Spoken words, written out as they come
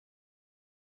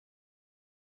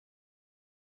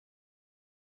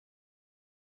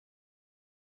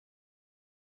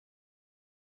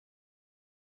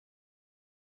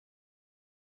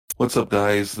What's up,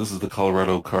 guys? This is the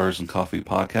Colorado Cars and Coffee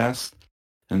Podcast.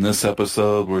 In this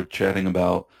episode, we're chatting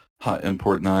about hot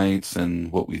import nights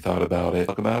and what we thought about it.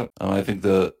 I think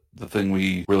the thing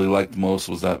we really liked most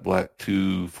was that black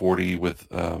 240 with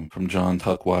from John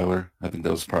Tuckweiler. I think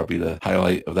that was probably the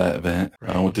highlight of that event.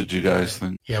 Right. What did you guys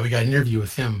think? Yeah, we got an interview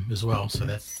with him as well, so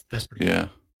that's pretty Yeah,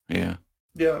 yeah.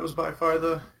 Yeah, it was by far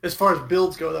as far as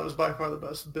builds go, that was by far the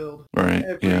best build. Right,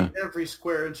 yeah. Every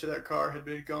square inch of that car had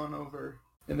been gone over,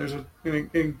 and there's an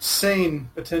insane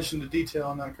attention to detail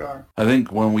on that car. I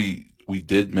think when we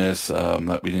did miss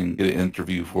that we didn't get an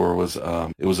interview for was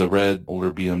it was a red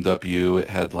older BMW. It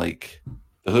had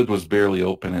the hood was barely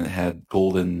open and it had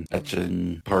golden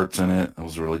etching parts in it. That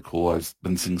was really cool. I've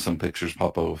been seeing some pictures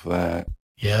pop up of that.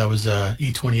 Yeah, that was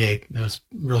E28. That was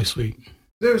really sweet.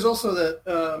 There's also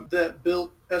that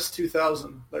built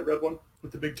S2000, that red one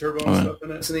with the big turbo and stuff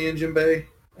in it. It's in the engine bay.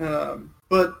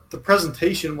 But the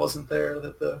presentation wasn't there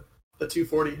that the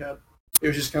 240 had. It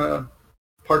was just kind of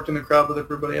parked in the crowd with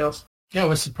everybody else. Yeah, I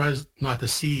was surprised not to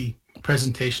see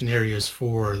presentation areas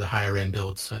for the higher end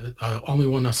builds. Only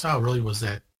one I saw really was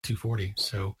that 240.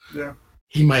 So yeah,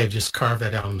 he might have just carved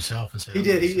that out himself. And said, he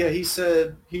did. He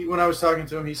said when I was talking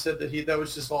to him, he said that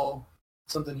was just all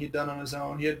something he'd done on his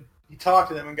own. He talked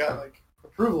to them and got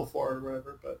approval for it or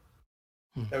whatever, but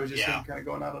that was just him kind of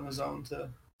going out on his own to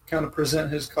kind of present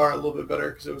his car a little bit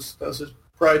better because that was his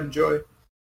pride and joy.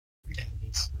 Yeah,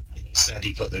 he said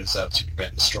he put those up to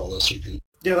prevent the strollers.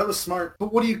 Yeah, that was smart.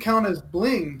 But what do you count as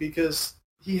bling? Because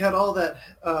he had all that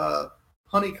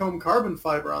honeycomb carbon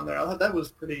fiber on there. I thought that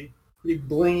was pretty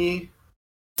blingy,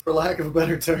 for lack of a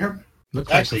better term.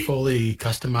 Looked like a fully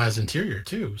customized interior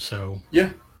too. So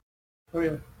yeah, oh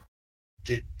yeah.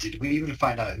 Did we even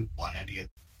find out who won any of?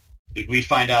 Did we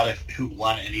find out who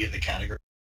won any of the categories?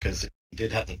 Because it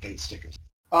did have the boot stickers.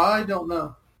 I don't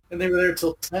know, and they were there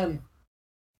till 10.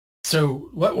 So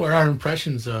what were our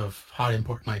impressions of hot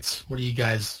import nights?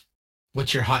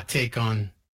 What's your hot take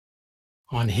on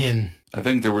Hin? I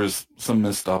think there was some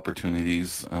missed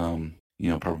opportunities. Probably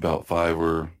about 5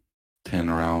 or 10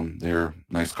 around there,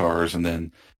 nice cars, and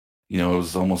then it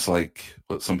was almost like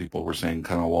what some people were saying,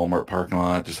 kind of Walmart parking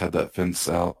lot, just had that fence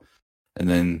out. And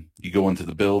then you go into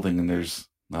the building and there's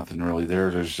nothing really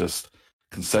there. There's just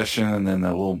concession and then a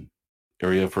little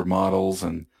area for models,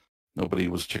 and nobody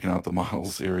was checking out the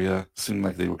models area. It seemed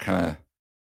like they were kind of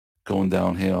going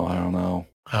downhill. I don't know.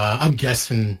 I'm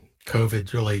guessing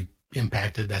COVID really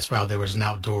impacted. That's why there was an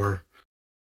outdoor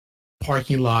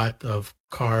parking lot of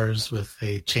cars with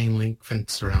a chain link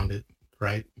fence around it,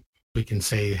 right? We can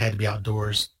say it had to be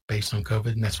outdoors based on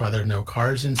COVID, and that's why there are no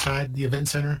cars inside the event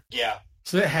center. Yeah.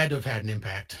 So that had to have had an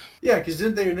impact. Yeah, because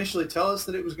didn't they initially tell us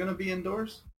that it was going to be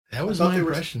indoors? That was my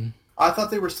impression. I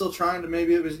thought they were still trying to,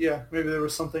 maybe there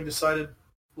was something decided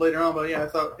later on, but yeah, I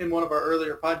thought in one of our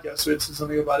earlier podcasts we had said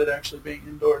something about it actually being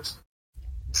indoors.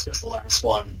 Because the last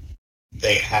one,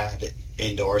 they had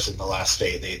indoors, in the last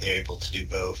day they were able to do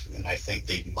both, and I think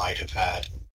they might have had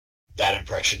that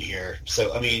impression here.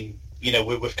 So, I mean,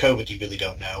 with COVID, you really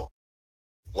don't know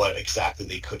what exactly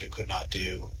they could or could not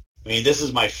do. I mean, this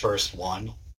is my first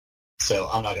one, so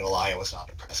I'm not going to lie, I was not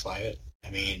impressed by it. I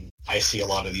mean, I see a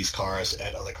lot of these cars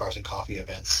at other Cars and Coffee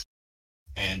events,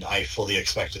 and I fully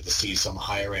expected to see some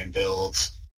higher-end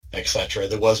builds, etc.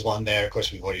 There was one there, of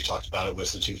course, we've already talked about it,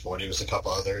 was the 240. There was a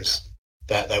couple others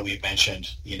that we've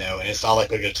mentioned, and it's not like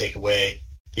we're going to take away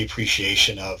the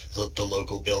appreciation of the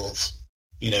local builds,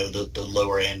 the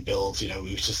lower-end builds, it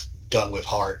was just done with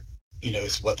heart,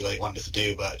 is what they wanted to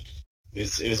do, but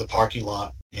it was a parking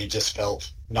lot, and it just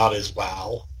felt not as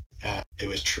wow.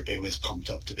 It was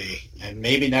pumped up to be. And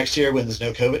maybe next year when there's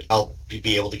no COVID, I'll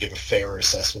be able to give a fairer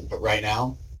assessment. But right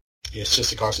now, it's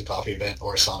just a Cars and Coffee event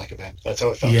or a Sonic event. That's how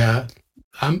it felt. Yeah,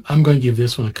 I'm going to give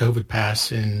this one a COVID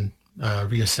pass and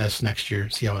reassess next year,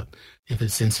 see if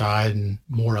it's inside and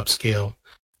more upscale.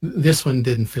 This one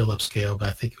didn't feel upscale, but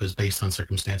I think it was based on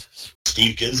circumstances.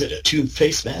 Steve gives it a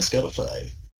 2-face mask out of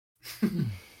 5.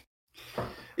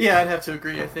 Yeah, I'd have to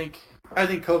agree. I think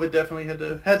COVID definitely had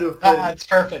to have played. It's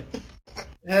perfect.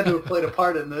 Had to have played a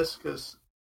part in this because,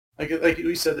 like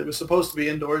we said, it was supposed to be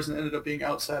indoors and ended up being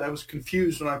outside. I was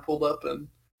confused when I pulled up and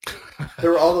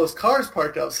there were all those cars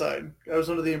parked outside. I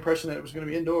was under the impression that it was going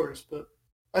to be indoors, but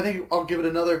I think I'll give it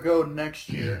another go next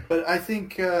year. But I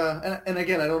think, and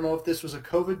again, I don't know if this was a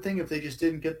COVID thing, if they just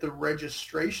didn't get the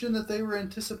registration that they were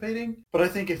anticipating. But I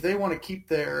think if they want to keep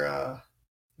their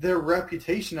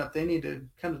reputation up, they need to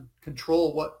kind of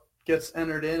control what gets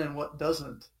entered in and what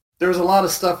doesn't. There was a lot of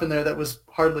stuff in there that was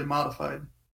hardly modified.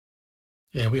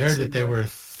 Yeah, we heard that there were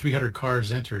 300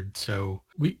 cars entered. So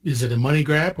is it a money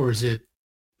grab or is it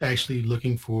actually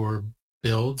looking for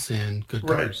builds and good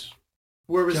Right. cars.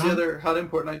 Where was John? the other hot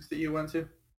import nights that you went to?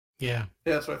 Yeah.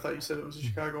 Yeah, that's what I thought you said it was a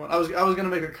Chicago one. I was going to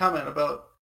make a comment about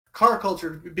car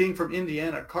culture. Being from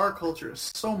Indiana, car culture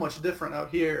is so much different out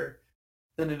here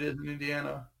than it is in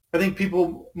Indiana. I think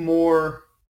people more,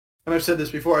 and I've said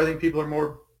this before, I think people are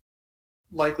more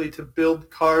likely to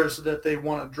build cars that they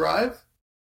want to drive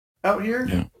out here.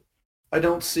 Yeah. I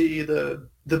don't see the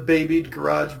babied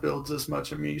garage builds as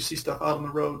much. I mean, you see stuff out on the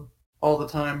road all the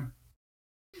time.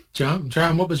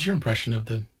 John, what was your impression of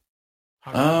the?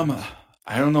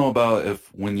 I don't know about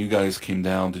if when you guys came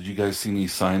down, did you guys see any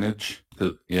signage?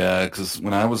 Yeah, because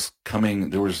when I was coming,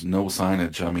 there was no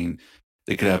signage. I mean,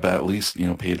 they could have at least,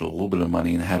 paid a little bit of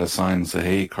money and had a sign and say,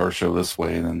 hey, car show this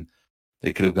way. And then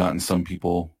they could have gotten some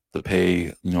people to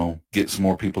pay, get some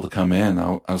more people to come in.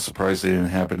 I was surprised they didn't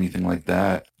have anything like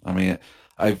that. I mean,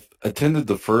 I've attended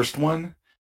the first one,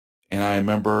 and I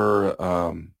remember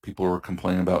people were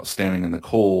complaining about standing in the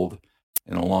cold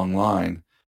in a long line.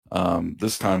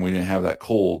 This time we didn't have that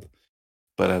cold,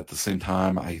 but at the same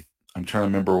time, I'm trying to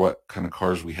remember what kind of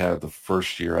cars we had the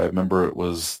first year. I remember it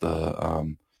was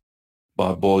the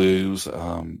Bob Boyu's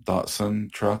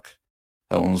Datsun truck.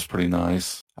 That one was pretty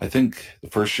nice. I think the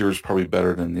first year was probably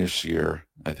better than this year,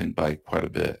 I think by quite a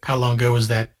bit. How long ago was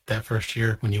that first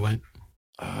year when you went?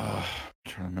 I'm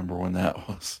trying to remember when that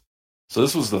was. So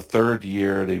this was the third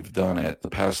year they've done it. The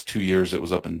past 2 years it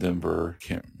was up in Denver.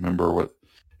 Can't remember what.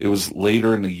 It was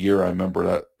later in the year. I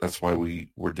remember that's why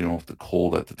we were dealing with the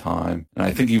cold at the time. And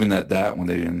I think even at that one,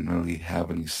 they didn't really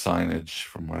have any signage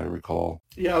from what I recall.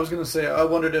 Yeah, I was going to say, I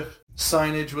wondered if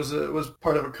signage was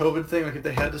part of a COVID thing, like if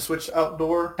they had to switch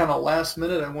outdoor kind of last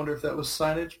minute. I wonder if that was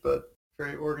signage, but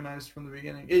very organized from the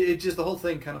beginning. It just, the whole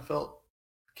thing kind of felt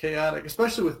chaotic,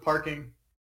 especially with parking,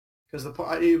 because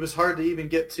it was hard to even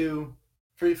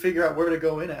figure out where to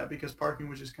go in at because parking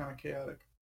was just kind of chaotic.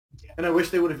 Yeah. And I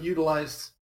wish they would have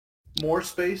utilized more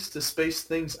space to space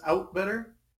things out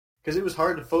better, because it was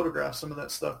hard to photograph some of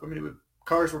that stuff. I mean,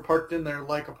 cars were parked in there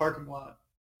like a parking lot.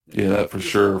 Yeah, that for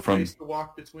sure. Space to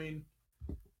walk between.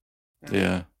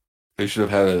 Yeah, they should have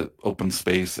had an open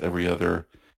space every other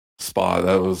spot.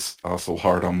 That was also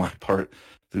hard on my part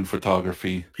through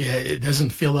photography. Yeah, it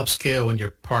doesn't feel upscale when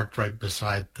you're parked right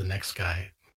beside the next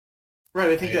guy.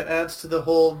 Right, I think that adds to the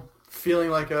whole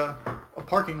feeling like a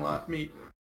parking lot meet.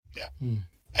 Yeah.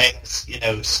 And,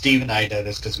 Steve and I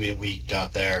noticed because we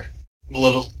got there a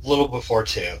little before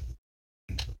 2.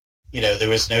 There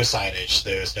was no signage.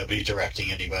 There was nobody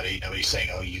directing anybody. Nobody saying,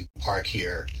 "Oh, you park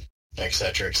here," et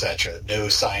cetera, et cetera. No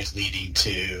signs leading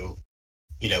to,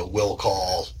 will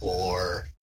call or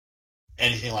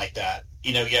anything like that.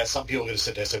 Yeah, some people are going to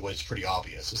sit there and say, "Well, it's pretty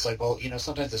obvious." It's like, well,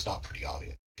 sometimes it's not pretty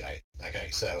obvious. Okay,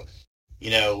 so.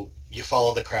 You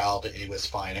follow the crowd, it was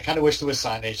fine. I kind of wish there was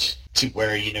signage to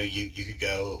where, you could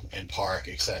go and park,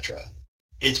 etc.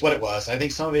 It's what it was. I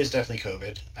think some of it is definitely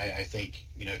COVID. I think,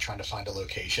 trying to find a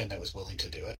location that was willing to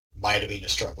do it might have been a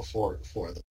struggle for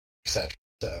them, etc.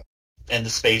 So, and the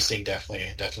spacing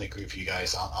definitely grew for you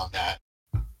guys on that.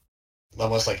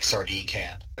 Almost like a sardine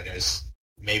can, because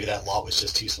maybe that lot was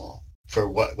just too small for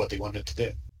what they wanted to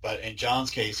do. But in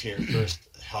John's case here, first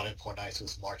Hot Import Nights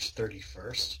was March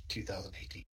 31st,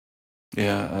 2018.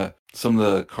 Yeah, some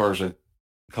of the cars, a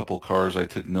couple cars I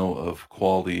took note of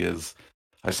quality is,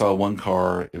 I saw one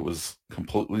car, it was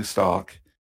completely stock,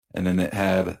 and then it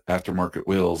had aftermarket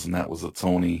wheels, and that was its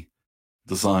only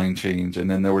design change.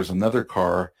 And then there was another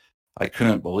car, I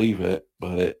couldn't believe it,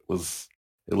 but it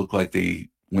looked like they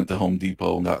went to Home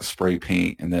Depot and got spray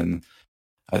paint, and then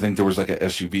I think there was like a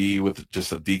SUV with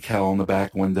just a decal on the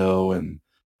back window, and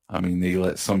I mean, they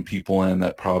let some people in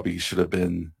that probably should have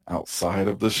been outside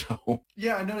of the show.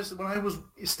 Yeah, I noticed when I was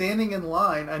standing in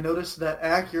line, I noticed that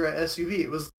Acura SUV. It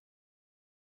was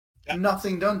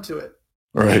nothing done to it.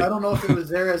 Right. I don't know if it was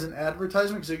there as an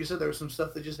advertisement, because like you said, there was some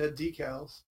stuff that just had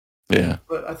decals. Yeah.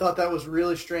 But I thought that was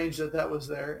really strange that was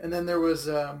there. And then there was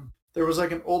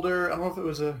like an older, I don't know if it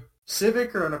was a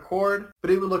Civic or an Accord,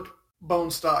 but it would look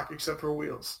bone stock except for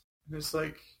wheels. And it's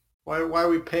like, why are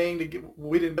we paying to get?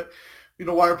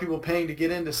 Why are people paying to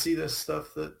get in to see this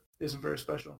stuff that isn't very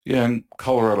special? Yeah, and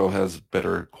Colorado has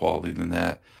better quality than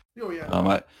that. Oh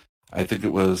yeah. I think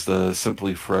it was the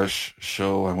Simply Fresh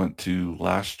show I went to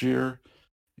last year,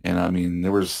 and I mean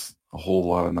there was a whole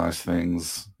lot of nice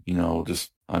things. It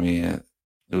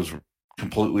was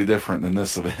completely different than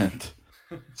this event.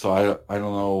 So I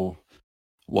don't know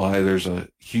why there's a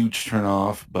huge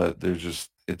turnoff, but it just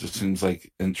seems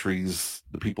like entries,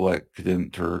 the people that could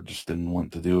enter just didn't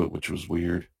want to do it, which was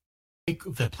weird. I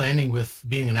think the planning with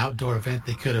being an outdoor event,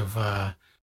 they could have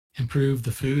improved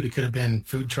the food. It could have been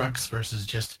food trucks versus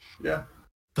just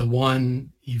the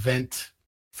one event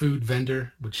food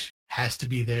vendor, which has to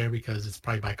be there because it's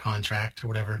probably by contract or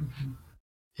whatever. Mm-hmm.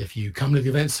 If you come to the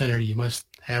event center, you must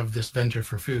have this vendor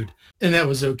for food. And that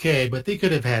was okay, but they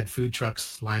could have had food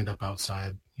trucks lined up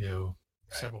outside,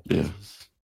 several places. Yeah.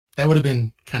 That would have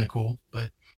been kind of cool,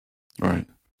 but right.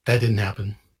 That didn't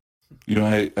happen.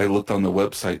 I looked on the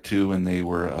website too, and they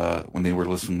were when they were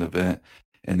listening to the event,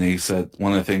 and they said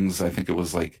one of the things, I think it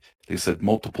was like, they said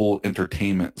multiple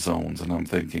entertainment zones, and I'm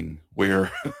thinking,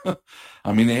 where?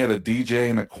 I mean, they had a DJ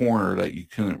in a corner that you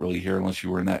couldn't really hear unless you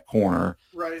were in that corner.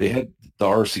 Right. They had the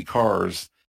RC cars,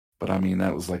 but I mean,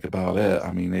 that was like about it.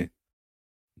 I mean,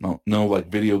 no like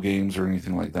video games or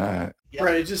anything like that. Yeah.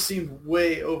 Right. It just seemed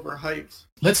way overhyped.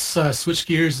 Let's switch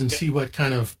gears and see what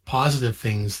kind of positive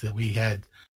things that we had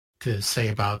to say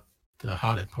about the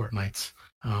Hot at Port Nights.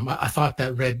 I thought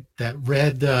that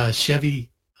red Chevy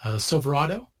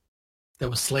Silverado that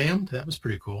was slammed, that was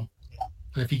pretty cool. I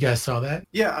don't know if you guys saw that.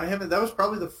 Yeah, I haven't. That was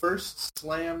probably the first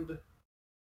slammed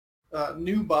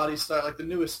new body style, like the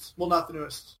newest. Well, not the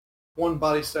newest. One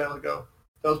body style ago.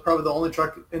 That was probably the only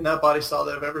truck in that body style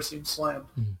that I've ever seen slammed.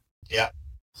 Mm-hmm. Yeah.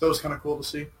 So it was kind of cool to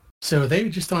see. So are they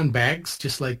just on bags,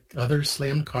 just like other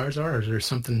slammed cars are, or is there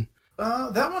something?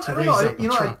 That one, I don't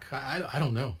know. I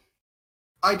don't know.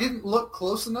 I didn't look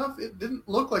close enough. It didn't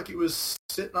look like it was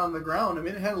sitting on the ground. I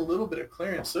mean, it had a little bit of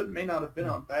clearance, so it may not have been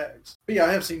on bags. But yeah,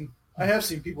 I have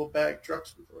seen people bag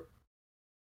trucks before.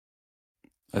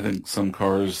 I think some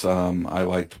cars I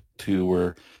liked too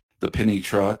were the Penny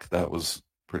truck. That was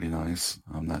pretty nice.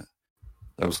 That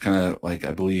was kind of like,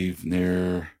 I believe,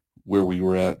 near where we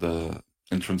were at, the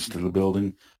entrance to the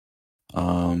building.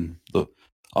 The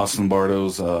Austin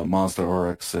Barto's Mazda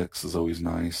RX-6 is always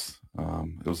nice.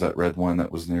 It was that red one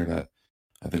that was near that,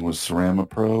 I think it was Cerama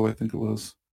Pro, I think it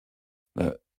was,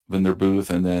 that vendor booth.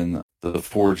 And then the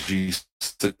 4G63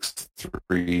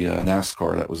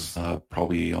 NASCAR that was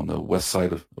probably on the west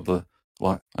side of the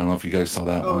lot. I don't know if you guys saw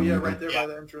that one. Oh, yeah, right there by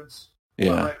the entrance.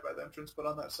 Yeah. Not right by the entrance, but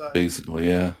on that side. Basically,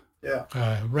 yeah. Yeah.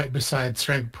 Right beside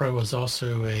Ceramic Pro was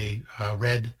also a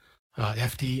red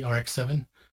FD RX-7.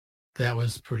 That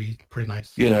was pretty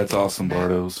nice. Yeah, it's awesome,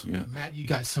 Barto's. Yeah. Matt, you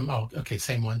got some. Oh, okay,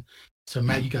 same one. So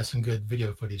Matt, you got some good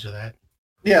video footage of that.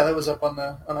 Yeah, that was up on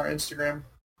our Instagram.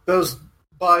 That was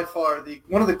by far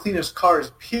one of the cleanest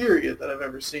cars, period, that I've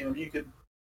ever seen. I mean, you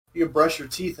could brush your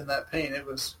teeth in that paint. It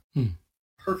was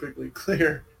perfectly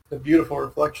clear. A beautiful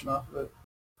reflection off of it.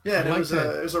 Yeah, and it was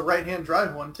a right-hand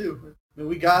drive one too. I mean,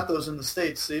 we got those in the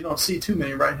States, so you don't see too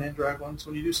many right-hand drive ones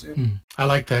when you do see them. I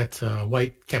like that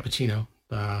white cappuccino.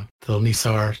 The little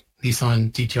Nissan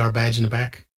GTR badge in the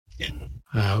back.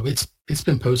 Yeah. It's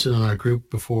been posted on our group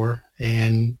before,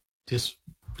 and just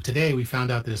today we found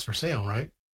out that it's for sale,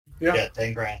 right? Yeah,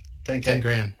 $10,000. 10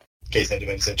 grand. In case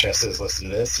anybody's interested is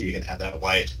listening to this, you can have that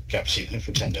white cappuccino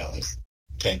for $10.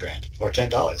 $10,000 or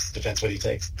 $10, depends what he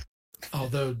takes.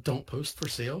 Although, don't post for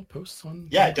sale. Post on.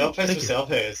 Yeah, don't post for sale.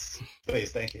 Post,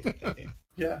 please. Thank you.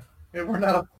 Yeah. Yeah, we're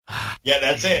not. Yeah,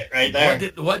 that's it right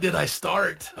there. What did I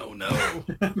start? Oh no.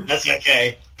 That's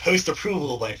okay. Post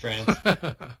approval, my friend.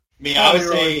 I mean, I would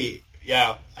say,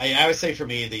 I would say for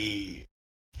me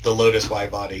the Lotus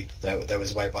wide body that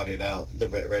was wide bodied out, the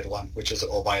red one, which is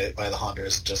all by the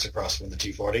Hondas just across from the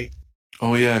 240.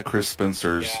 Oh yeah, Chris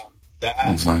Spencer's. Yeah,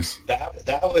 that's nice.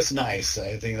 That was nice.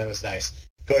 I think that was nice.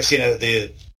 Of course,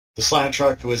 the slant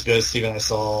truck was good. Steve and I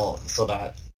saw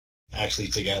that actually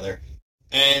together.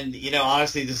 And,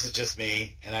 honestly, this is just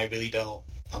me, and I really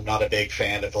I'm not a big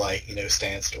fan of,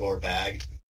 stanced or bagged.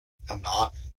 I'm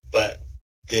not. But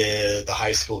the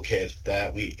high school kid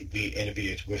that we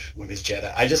interviewed with his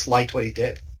Jetta, I just liked what he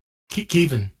did.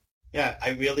 Kevin. Yeah,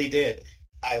 I really did.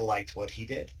 I liked what he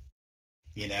did.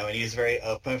 And he was very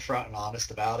open, front, and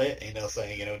honest about it,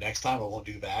 saying, next time I won't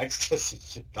do bags because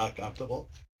it's not comfortable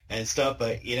and stuff.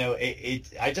 But,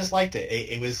 I just liked it.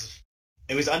 It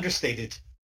was understated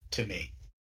to me.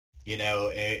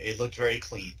 It looked very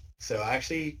clean. So I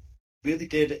actually really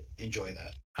did enjoy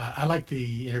that. I like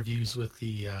the interviews with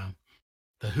the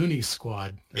Hoonies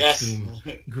squad. Team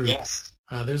group. Yes.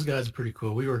 Those guys are pretty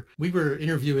cool. We were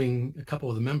interviewing a couple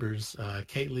of the members,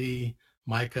 Kate Lee,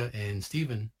 Micah, and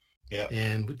Steven. Yeah.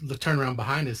 And we turned around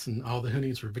behind us, and all the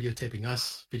Hoonies were videotaping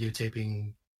us,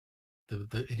 videotaping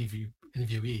the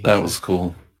interviewee. That was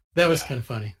cool. That was kind of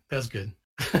funny. That was good.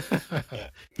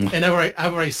 And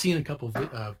I've already seen a couple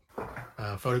of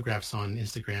photographs on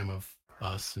Instagram of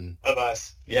us and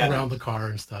around the car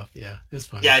and stuff. Yeah, it's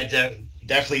funny. Yeah,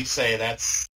 definitely say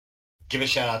give a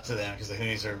shout out to them because the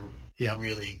Hoonies are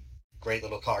really great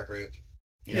little car group.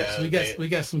 Yeah, so we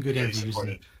got some good they interviews.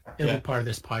 supported. It'll Yeah. be part of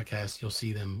this podcast. You'll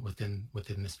see them within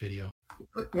this video.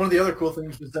 one of the other cool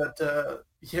things was that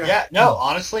Yeah, no,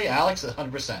 honestly, Alex,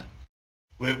 100%.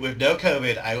 With no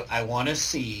COVID, I want to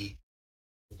see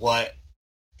what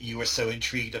you were so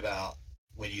intrigued about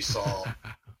when you saw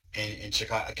in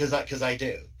Chicago, because I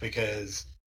do. Because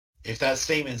if that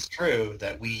statement's true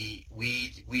that we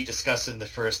discussed in the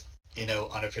first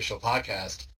unofficial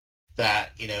podcast,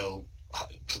 that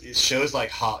shows like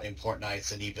Hot Import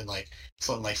Nights and even like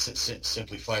something like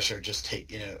Simply Fresh are just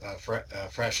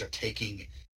Fresh are taking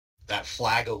that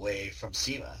flag away from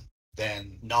SEMA,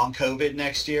 then non-COVID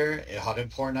next year at Hot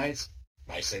Import Nights,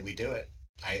 I say we do it.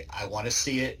 I want to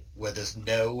see it where there's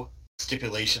no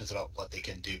stipulations about what they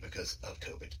can do because of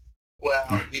COVID.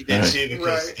 Well, we did too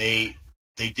because they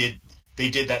did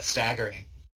that staggering.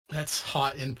 That's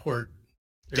hot import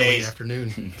Days. early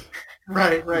afternoon.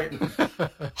 right.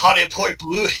 Hot Import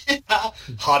Blue,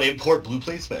 Hot Import Blue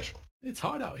Plate Special. It's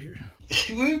hot out here. It's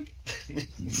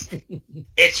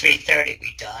 3:30.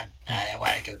 We done. I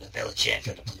want to go to the Village Inn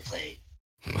for the Blue Plate.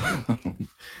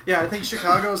 Yeah, I think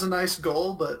Chicago is a nice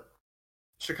goal, but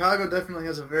Chicago definitely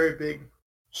has a very big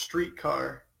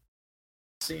streetcar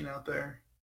scene out there.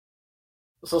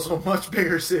 It's also a much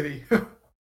bigger city.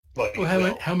 But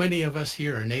Well, how many of us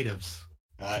here are natives?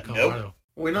 of nope. Colorado?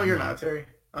 We know you're not, Terry.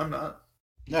 I'm not.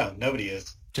 No, nobody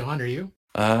is. John, are you?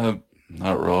 Not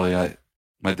really.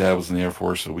 My dad was in the Air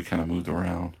Force, so we kind of moved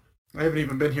around. I haven't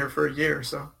even been here for a year,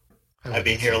 so. I've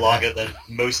been here longer than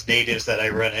most natives that I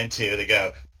run into. They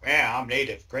go, yeah, I'm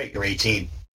native. Great. You're 18,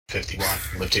 51.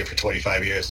 Lived here for 25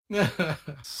 years. But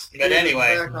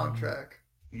anyway. Back on track.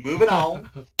 Moving on.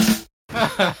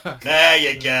 There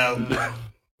you go.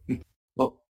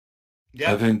 Well,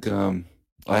 Yeah. I think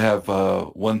I have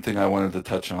one thing I wanted to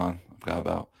touch on. I forgot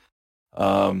about,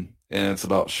 and it's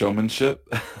about showmanship.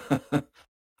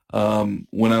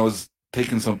 When I was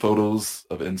taking some photos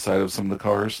of inside of some of the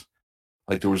cars,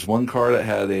 like there was one car that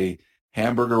had a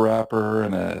hamburger wrapper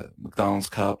and a McDonald's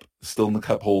cup still in the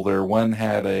cup holder. One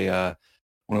had a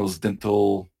one of those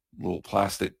dental little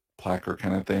plastic placard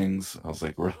kind of things. I was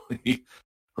like, really?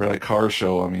 For a car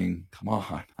show? I mean, come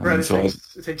on. Right, mean,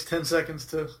 it takes 10 seconds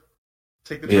to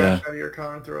take the trash out of your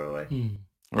car and throw it away.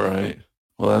 Right.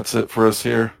 Well, that's it for us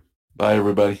here. Bye,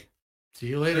 everybody. See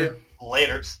you later.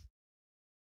 Laters.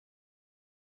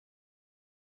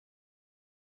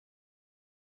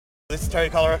 This is Terry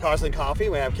Colorado Cars and Coffee.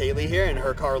 We have Kaylee here and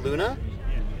her car Luna.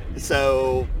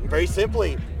 So, very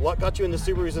simply, what got you into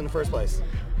Subarus in the first place?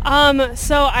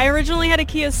 So I originally had a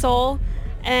Kia Soul,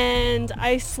 and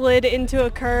I slid into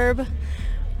a curb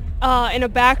in a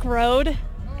back road,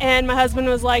 and my husband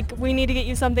was like, we need to get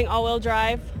you something all-wheel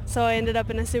drive, so I ended up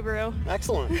in a Subaru.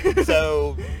 Excellent.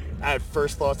 So, I had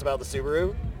first thoughts about the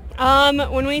Subaru.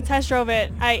 When we test drove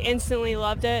it, I instantly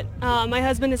loved it. My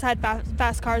husband has had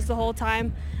fast cars the whole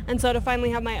time, and so to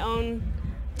finally have my own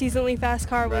decently fast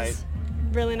car was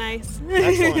really nice.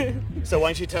 Excellent. So why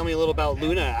don't you tell me a little about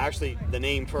Luna, actually the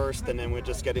name first, and then we'll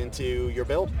just get into your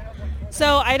build.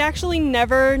 So I'd actually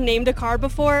never named a car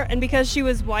before, and because she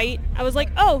was white, I was like,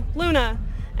 oh, Luna.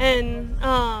 And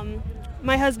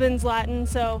my husband's Latin,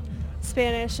 so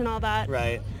Spanish and all that.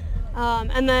 Right.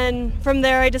 And then from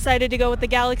there I decided to go with the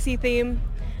Galaxy theme.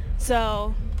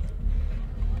 So,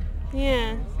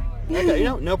 yeah. Okay,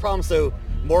 no problem. So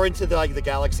more into the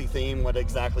Galaxy theme, what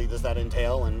exactly does that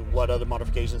entail, and what other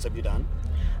modifications have you done?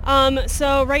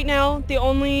 So right now, the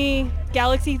only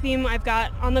Galaxy theme I've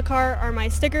got on the car are my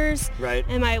stickers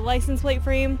and my license plate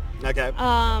frame. Okay.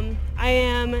 I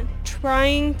am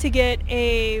trying to get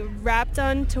a wrap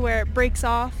done to where it breaks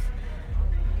off.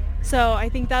 So I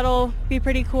think that'll be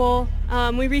pretty cool.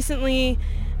 We recently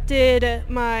did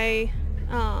my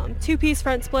two-piece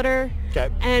front splitter,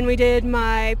 and we did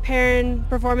my Perrin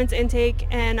performance intake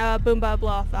and a Boomba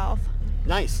blow-off valve.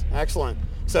 Nice. Excellent.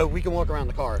 So we can walk around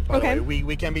the car, by the way.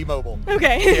 We can be mobile.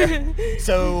 Okay.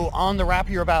 So on the wrap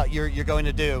you're going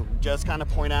to do, just kind of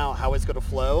point out how it's going to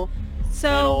flow and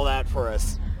all that for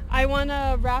us. I want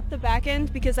to wrap the back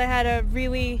end because I had a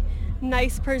really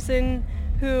nice person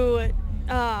who,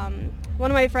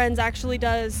 one of my friends actually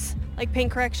does like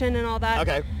paint correction and all that.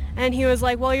 Okay. And he was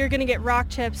like, well, you're going to get rock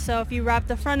chips, so if you wrap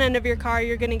the front end of your car,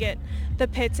 you're going to get the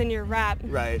pits in your wrap.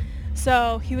 Right.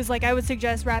 So he was like, I would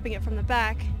suggest wrapping it from the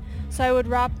back. So I would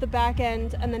wrap the back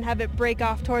end and then have it break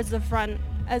off towards the front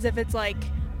as if it's like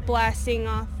blasting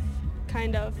off,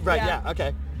 kind of. Right, yeah,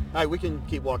 okay. All right, we can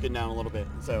keep walking down a little bit,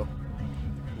 so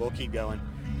we'll keep going.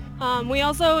 We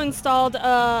also installed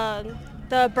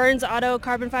the Burns Auto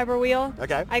carbon fiber wheel.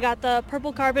 Okay. I got the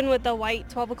purple carbon with the white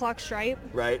 12 o'clock stripe.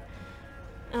 Right.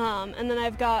 And then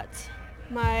I've got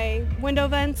my window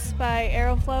vents by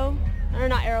Aeroflow, or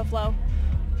not Aeroflow,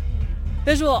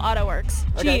 Visual Auto Works.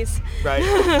 Okay. Jeez.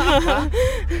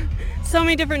 Right. So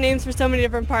many different names for so many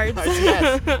different parts.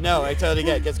 Yes. No, I totally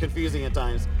get it. It gets confusing at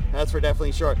times. That's for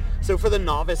definitely sure. So for the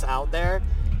novice out there,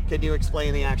 can you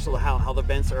explain the actual how the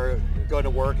vents are going to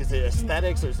work? Is it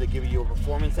aesthetics or does it give you a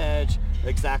performance edge?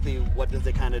 Exactly what does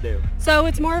it kind of do? So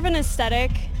it's more of an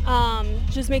aesthetic,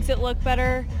 just makes it look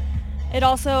better. It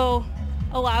also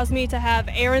allows me to have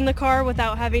air in the car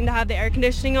without having to have the air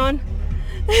conditioning on.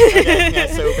 Okay, yeah,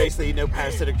 so basically no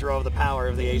parasitic draw of the power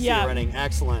of the AC Yeah. running.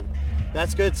 Excellent.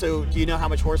 That's good. So do you know how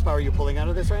much horsepower you're pulling out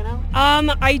of this right now?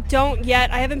 I don't yet.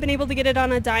 I haven't been able to get it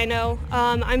on a dyno.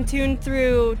 I'm tuned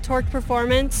through Torque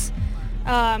Performance.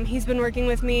 He's been working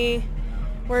with me.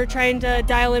 We're trying to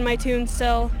dial in my tune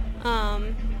still.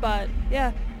 But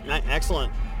yeah.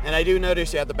 Excellent. And I do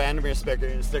notice you have the Bandamere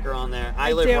sticker on there.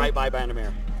 I live do. right by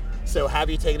Bandamere. So have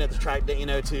you taken it to track,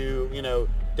 to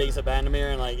Days of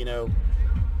Bandamere and I put it down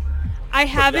the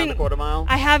haven't. quarter mile?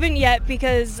 I haven't yet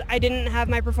because I didn't have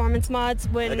my performance mods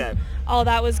when Okay. all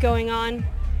that was going on.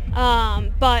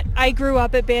 But I grew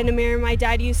up at Bandamere. My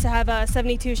dad used to have a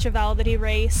 72 Chevelle that he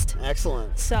raced.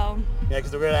 Excellent. So Yeah,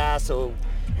 because we're going to ask, so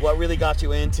what really got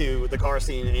you into the car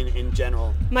scene in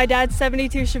general? my dad's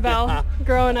 72 Chevelle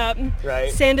growing up. Right.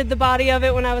 Sanded the body of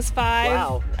it when I was 5.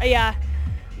 Wow. Yeah.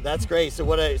 That's great.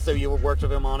 So so you worked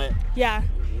with him on it Yeah.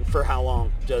 for how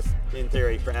long? Just in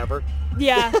theory, forever?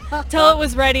 Yeah. Till it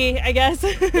was ready, I guess.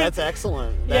 That's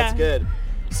excellent. That's Yeah. good.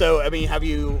 So, I mean,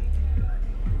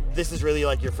 this is really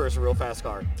like your first real fast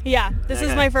car? Yeah. This is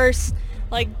Okay. my first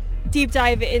deep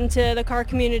dive into the car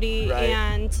community Right.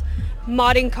 and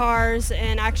modding cars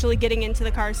and actually getting into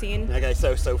the car scene. Okay,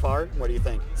 so far, what do you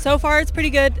think? So far it's pretty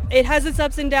good. It has its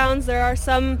ups and downs. There are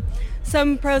some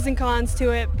pros and cons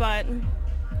to it, but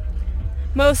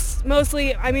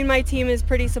mostly, I mean, my team is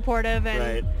pretty supportive and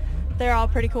Right. they're all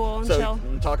pretty cool and So chill.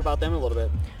 talk about them a little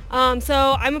bit.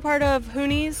 So I'm a part of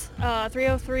Hoonies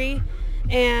 303,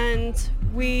 and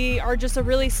we are just a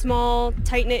really small,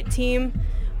 tight-knit team.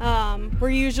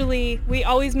 We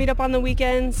always meet up on the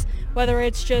weekends, whether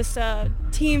it's just a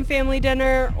team family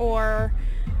dinner or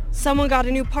someone got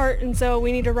a new part and so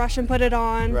we need to rush and put it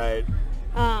on. Right.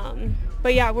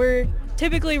 But yeah, we're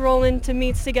typically rolling to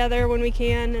meets together when we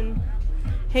can and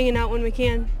hanging out when we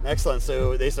can. Excellent.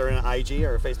 So they start an IG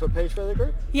or a Facebook page for the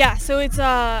group? Yeah, so it's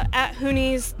at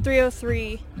Hoonies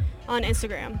 303 on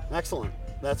Instagram. Excellent.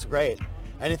 That's great.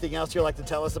 Anything else you'd like to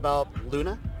tell us about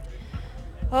Luna?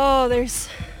 Oh,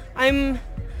 I'm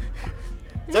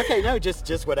It's okay. No,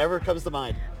 just whatever comes to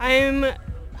mind.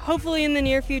 hopefully in the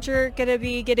near future gonna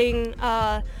be getting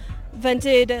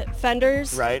vented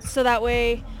fenders. Right. So that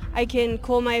way I can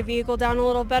cool my vehicle down a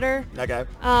little better. Okay.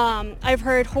 I've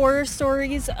heard horror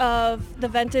stories of the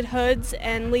vented hoods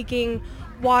and leaking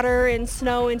water and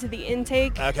snow into the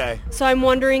intake. Okay. So I'm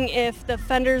wondering if the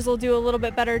fenders will do a little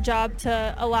bit better job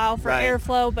to allow for Right.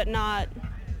 airflow but not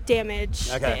damage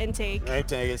the Okay. intake.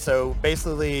 Right. So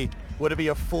basically, would it be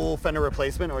a full fender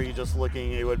replacement, or are you just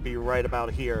looking? It would be right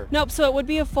about here. Nope, so it would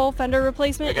be a full fender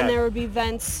replacement Okay. and there would be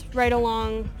vents right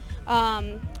along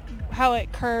how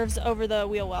it curves over the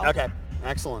wheel well. Okay.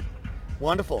 Excellent.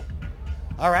 Wonderful.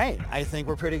 All right. I think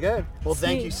we're pretty good. Well,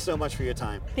 thank Sweet. you so much for your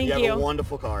time. Thank you. you. have a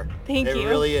wonderful car. Thank it you. It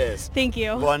really is. Thank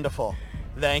you. Wonderful.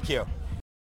 Thank you.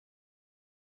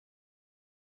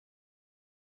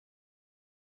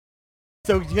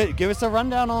 So give us a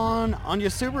rundown on your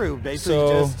Subaru, basically.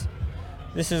 So- just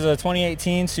This is a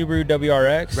 2018 Subaru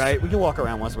WRX. right. We can walk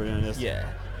around once we're doing this. Yeah.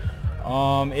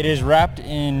 It is wrapped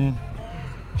in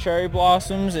cherry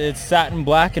blossoms. It's satin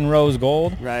black and rose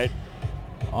gold. Right.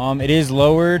 It is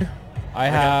lowered. I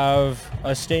Okay. have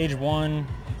a stage 1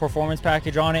 performance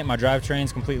package on it. My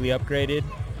drivetrain's completely upgraded.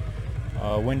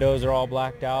 Windows are all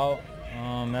blacked out.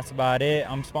 That's about it.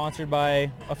 I'm sponsored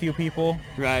by a few people,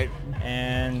 Right.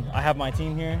 and I have my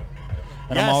team here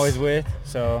that Yes. I'm always with.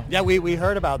 So Yeah, we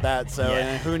heard about that. So Yeah.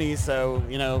 and Hoonies. So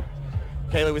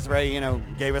Kayla was ready.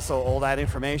 Gave us all that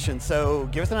information. So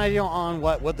give us an idea on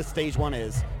what the stage 1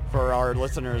 is for our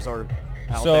listeners or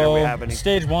out there. We have any.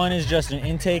 stage 1 is just an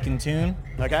intake and tune.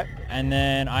 Okay. And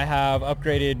then I have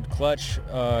upgraded clutch,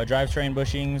 drivetrain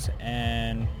bushings,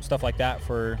 and stuff like that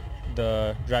for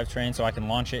the drivetrain so I can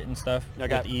launch it and stuff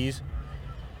Okay. with ease.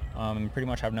 And pretty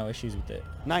much have no issues with it.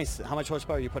 Nice. How much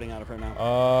horsepower are you putting out of her now?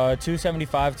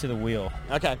 275 to the wheel.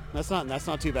 Okay, that's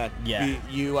not too bad. Yeah.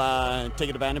 You take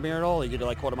it to Bandamere at all? You do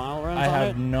like quarter mile runs I on have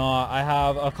it? not. I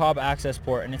have a Cobb access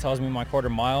port, and it tells me my quarter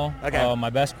mile. Okay. My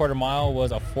best quarter mile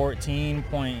was a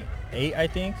 14.8, I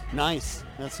think. Nice.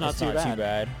 That's not That's too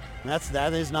bad.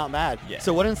 That is not bad. Yeah.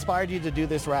 So what inspired you to do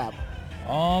this wrap?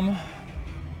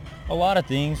 A lot of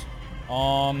things.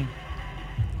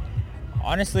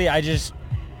 Honestly, I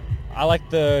like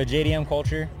the JDM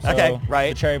culture. So Okay,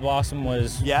 right. The cherry blossom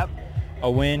was Yep. a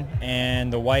win,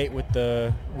 and the white with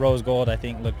the rose gold I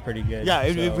think looked pretty good. Yeah,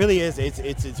 it So, really is.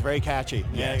 It's very catchy.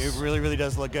 Yeah, Yes. it really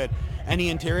does look good. Any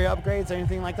interior upgrades,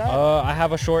 anything like that? I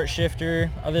have a short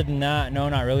shifter. Other than that, no,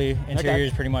 not really. Interior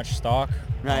is pretty much stock.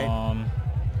 Right.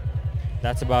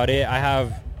 That's about it. I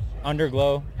have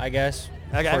underglow, I guess,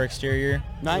 Okay. for exterior.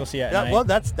 Nice. We'll see at Yeah, night. well,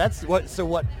 that's what. So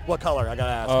what color? I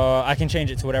gotta ask. I can change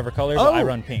it to whatever color, but I Oh.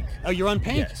 run pink. Oh, you're on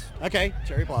pink? Yes. Okay,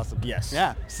 cherry blossom. Yes.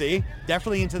 Yeah, see?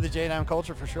 Definitely into the J-Down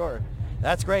culture for sure.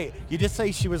 That's great. You did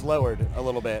say she was lowered a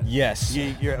little bit. Yes.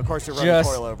 You're, of course, you're running Just-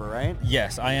 coilover, right?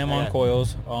 Yes, I am Okay. on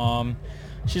coils.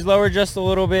 She's lowered just a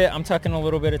little bit. I'm tucking a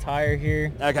little bit of tire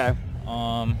here. Okay.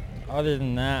 Other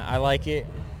than that, I like it.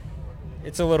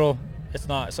 It's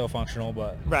not so functional,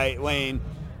 but Right, Wayne,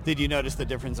 did you notice the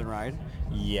difference in ride?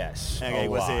 yes, Okay, a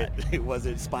was lot. was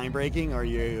it spine breaking or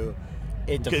you?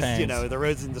 It Because, depends. you know, the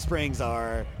roads and the springs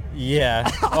are... Yeah.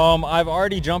 I've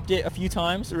already jumped it a few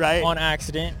times Right. on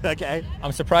accident. Okay.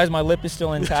 I'm surprised my lip is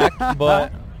still intact,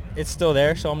 but it's still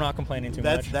there, so I'm not complaining too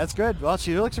much. That's good. Well,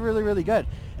 she looks really, really good.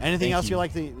 Anything Thank else you. you'd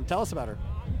like to tell us about her?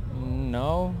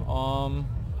 No.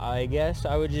 I guess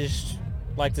I would just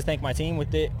like to thank my team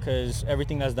with it, because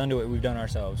everything that's done to it, we've done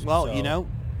ourselves. Well, So, you know,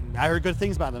 I heard good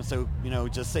things about them, so, you know,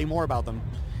 just say more about them.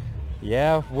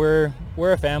 Yeah, we're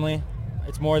a family.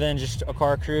 It's more than just a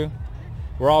car crew.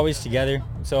 We're always together,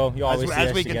 so you always see As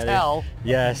us we together. can tell.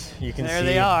 Yes, you can There see.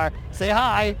 they are. Say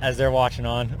hi. As they're watching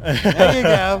on. There you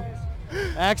go.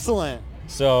 Excellent.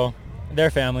 So,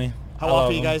 they're family. How I love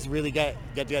often you them. guys really get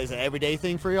together? Is it an everyday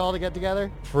thing for you all to get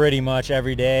together? Pretty much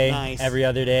every day, Nice. every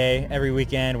other day, every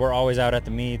weekend. We're always out at the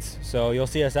meets, so you'll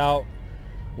see us out.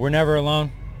 We're never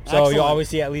alone, so Excellent. you'll always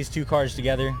see at least 2 cars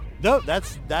together. No,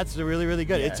 that's really, really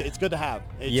good. Yeah. It's good to have.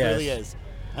 It Yes. really is.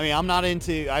 I mean, I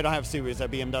don't have Subarus, I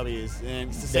have BMWs, and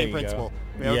it's the There same you go. principle.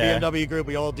 We have Yeah. a BMW group,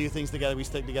 we all do things together, we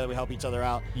stick together, we help each other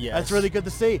out. Yes. That's really good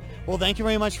to see. Well, thank you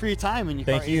very much for your time, and your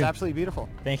Thank car you. is absolutely beautiful.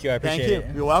 Thank you, I Thank appreciate you.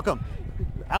 it. You're welcome.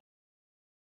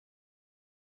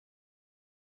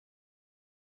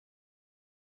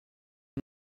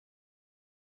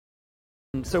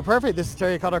 So perfect. This is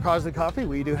Terry Cutter Cars and Coffee.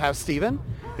 We do have Steven,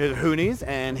 his Hoonies,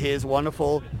 and his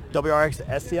wonderful WRX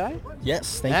STI.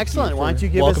 Yes, thank Excellent. you. Why don't for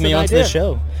you give us welcoming an me onto idea? the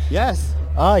show? Yes.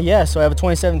 Yeah, so I have a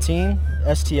 2017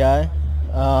 STI.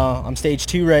 I'm stage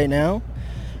 2 right now.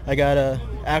 I got a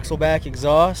axle back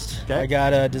exhaust. Okay. I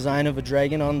got a design of a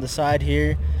dragon on the side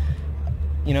here.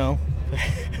 You know,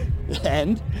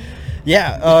 And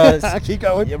yeah, keep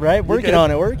going. yeah, right, working good.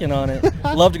 on it.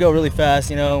 Love to go really fast.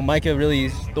 You know, Micah really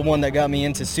is the one that got me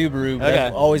into Subaru. But Okay.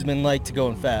 I've always been like to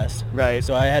going fast. Right.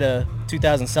 So I had a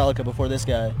 2000 Celica before this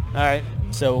guy. All right.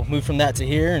 So moved from that to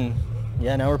here, and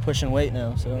yeah, now we're pushing weight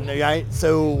now. So All right.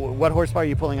 So what horsepower are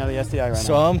you pulling out of the STI right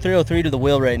so now? I'm 303 to the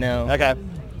wheel right now. Okay.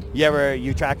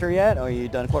 You tracked her yet, or you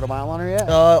done a quarter mile on her yet?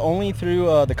 Only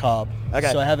through the Cobb.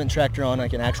 Okay. So I haven't tracked her on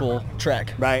like an actual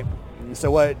track. Right.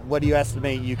 So what do you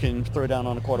estimate you can throw down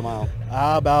on a quarter mile?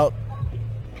 About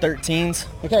 13s.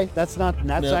 Okay, that's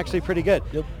Yep. actually pretty good.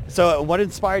 Yep. So what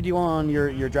inspired you on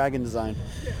your dragon design?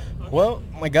 Well,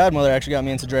 my godmother actually got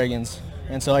me into dragons.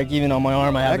 And so like even on my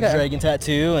arm I have Okay. a dragon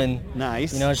tattoo, and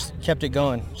Nice. you know, just kept it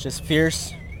going. It's just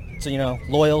fierce. So, you know,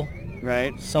 loyal,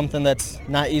 Right. something that's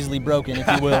not easily broken, if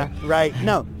you will. Right.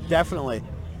 No, definitely.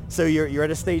 So you're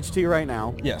at a stage 2 right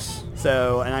now. Yes.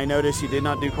 So, and I noticed you did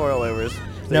not do coilovers.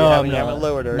 So No, you I'm haven't not.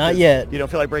 lowered her. Not 'cause yet. You don't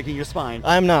feel like breaking your spine.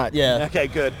 I'm not, yeah. Okay,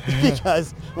 good.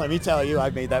 Because let me tell you,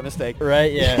 I've made that mistake.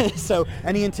 Right, yeah. So,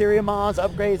 any interior mods,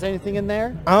 upgrades, anything in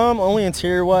there? Only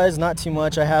interior wise, not too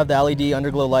much. I have the LED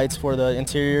underglow lights for the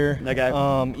interior.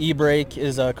 Okay. E-brake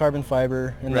is carbon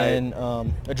fiber, and Right. then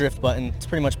a drift button. It's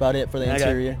pretty much about it for the Okay.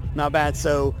 interior. Not bad.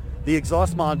 So, the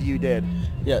exhaust mod you did,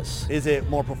 Yes. is it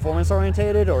more performance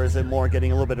orientated, or is it more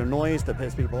getting a little bit of noise to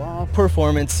piss people off?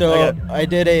 Performance. So Okay. I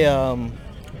did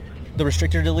the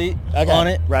restrictor delete on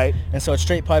it. Right. And so it's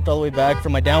straight piped all the way back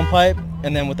from my downpipe,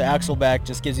 and then with the axle back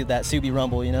just gives you that Subi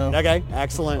rumble, you know? Okay.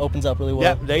 Excellent. Opens up really well.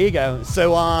 Yep. There you go.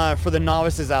 So, for the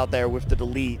novices out there with the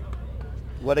delete,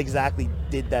 what exactly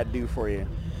did that do for you?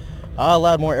 I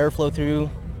allowed more airflow through,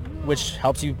 which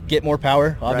helps you get more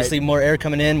power. Obviously, Right. more air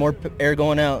coming in, more air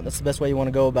going out. That's the best way you want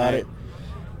to go about Right. it.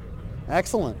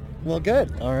 Excellent. Well,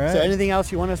 good. All right. So, anything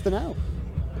else you want us to know?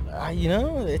 You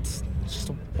know, it's just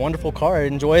a wonderful car. I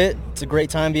enjoy it. It's a great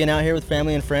time being out here with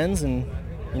family and friends. And,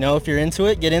 you know, if you're into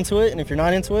it, get into it. And if you're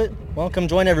not into it, well, come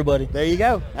join everybody. There you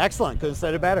go. Excellent. Couldn't have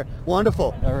said it better.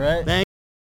 Wonderful. All right. Thank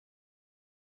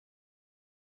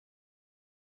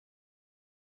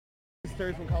This is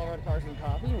Terry from Colorado Cars and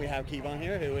Coffee. We have Kevon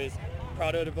here, who is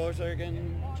proud of the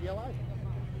Volkswagen GLI.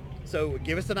 So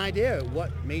give us an idea.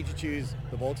 What made you choose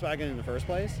the Volkswagen in the first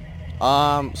place?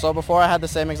 So before I had the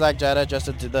same exact Jetta, just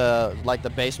to do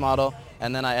the base model,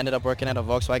 and then I ended up working at a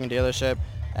Volkswagen dealership.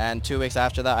 And 2 weeks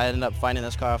after that, I ended up finding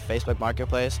this car off Facebook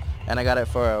Marketplace, and I got it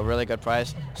for a really good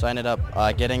price. So I ended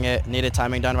up getting it, needed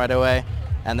timing done right away.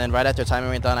 And then right after timing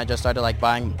was done, I just started like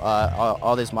buying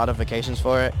all these modifications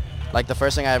for it. Like the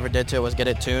first thing I ever did to it was get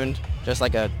it tuned, just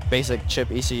like a basic chip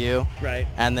ECU. Right.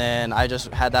 And then I just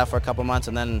had that for a couple months,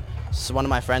 and then one of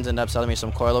my friends ended up selling me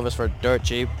some coilovers for dirt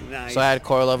cheap. Nice. So I had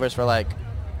coilovers for like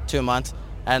 2 months.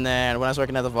 And then when I was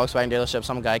working at the Volkswagen dealership,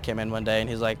 some guy came in one day and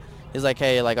he's like,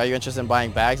 hey, like, are you interested in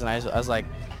buying bags? And I was like,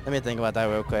 let me think about that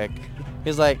real quick.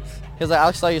 He's like,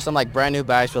 I'll sell you some like brand new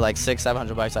bags for like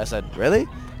 $600-700. I said, really?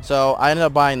 So I ended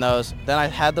up buying those. Then I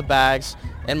had the bags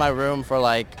in my room for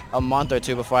like a month or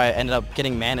two before I ended up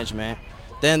getting management.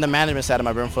 Then the management sat in my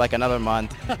room for like another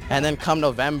month. And then come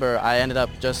November, I ended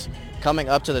up just coming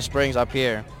up to the springs up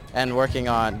here and working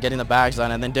on getting the bags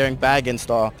done. And then during bag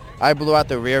install, I blew out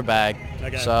the rear bag.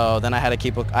 Okay. So then I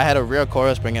had a rear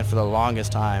coil spring in for the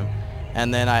longest time.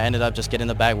 And then I ended up just getting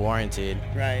the bag warranted.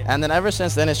 Right. And then ever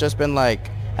since then, it's just been like,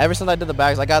 ever since I did the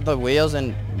bags, I got the wheels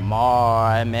in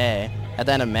May, at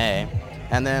the end of May.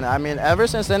 And then, I mean, ever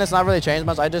since then, it's not really changed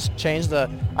much. I just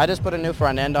put a new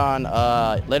front end on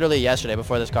literally yesterday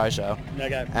before this car show.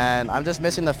 Okay. And I'm just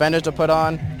missing the fenders to put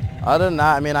on. Other than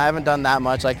that, I mean, I haven't done that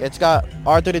much. Like, it's got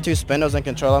R32 spindles and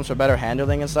control arms for better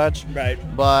handling and such. Right.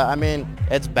 But, I mean,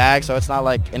 it's bagged, so it's not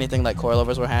like anything like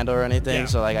coilovers will handle or anything. Yeah.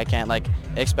 So, like, I can't, like,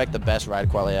 expect the best ride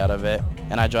quality out of it.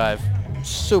 And I drive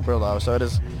super low, so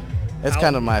it's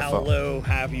kind of my fault. How low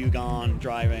have you gone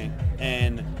driving,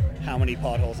 and how many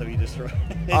potholes have you destroyed?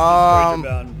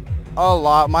 A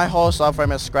lot. My whole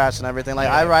subframe is scratched and everything. Like,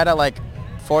 I ride at, like,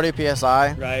 40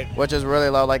 PSI, right, which is really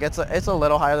low. Like, it's a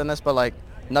little higher than this, but, like,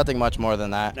 nothing much more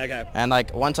than that. Okay. And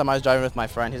like one time I was driving with my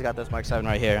friend. He's got this Mark 7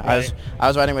 right here. Right. I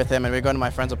was riding with him, and we were going to my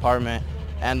friend's apartment.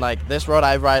 And like this road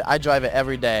I drive it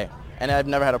every day, and I've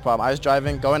never had a problem. I was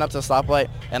driving, going up to the stoplight,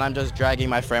 and I'm just dragging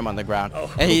my frame on the ground.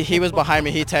 Oh. And he was behind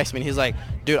me. He texted me, and he's like,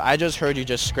 dude, I just heard you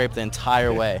just scrape the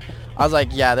entire way. I was like,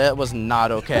 yeah, that was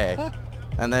not okay.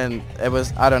 And then it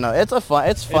was, I don't know. It's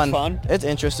fun. It's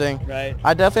interesting. Right.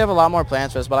 I definitely have a lot more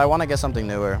plans for this, but I want to get something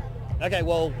newer.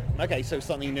 Okay, so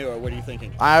something newer. What are you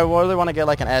thinking? I really want to get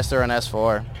like an S or an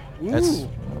S4. Ooh,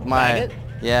 bag it?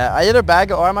 Yeah, I either bag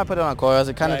it or I might put it on coils.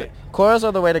 It kind of Right. coils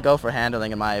are the way to go for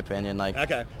handling, in my opinion. Like,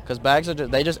 Okay. because bags are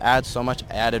they just add so much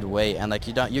added weight, and like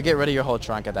you get rid of your whole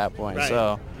trunk at that point. Right.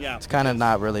 So Yeah. it's kind of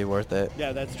not really worth it.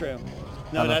 Yeah, that's true.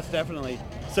 I No, don't- that's definitely.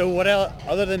 So what else,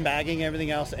 other than bagging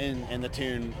everything else in the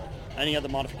tune, any other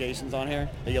modifications on here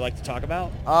that you like to talk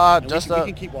about? And Just we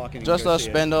can keep walking. and just go those see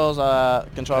it. spindles,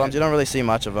 control arms. You don't really see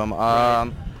much of them. Right.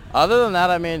 Other than that,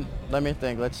 I mean, let me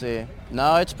think. Let's see.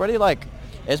 No, it's pretty like,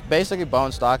 it's basically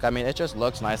bone stock. I mean, it just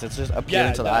looks nice. It's just appealing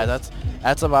Yeah, it to the eye. does.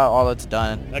 That's about all it's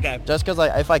done. Okay. Just because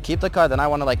like if I keep the car, then I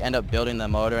want to like end up building the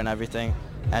motor and everything,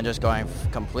 and just going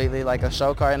completely like a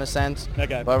show car in a sense.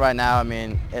 Okay. But right now, I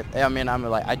mean, I'm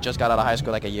like, I just got out of high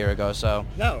school like a year ago, so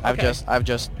No, okay. I've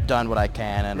just done what I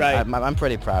can, and Right. I'm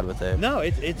pretty proud with it. No,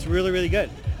 it's really, really good.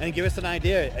 And give us an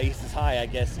idea. Aces High, I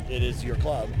guess it is your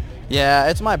club. Yeah,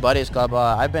 it's my buddy's club.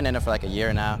 I've been in it for like a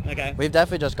year now. Okay. We've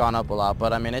definitely just gone up a lot,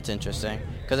 but I mean, it's interesting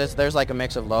because there's like a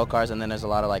mix of low cars, and then there's a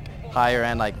lot of like higher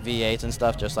end like V8s and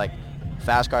stuff, just like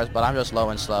fast cars, but I'm just low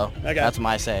and slow. Okay. That's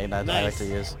my saying that I like Nice. to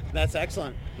use. That's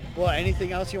excellent. Well,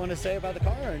 anything else you want to say about the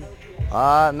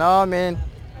car? No, I mean,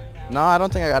 no, I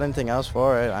don't think I got anything else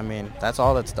for it. I mean, that's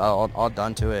all that's all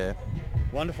done to it.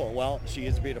 Wonderful. Well, she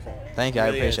is beautiful. Thank you. It I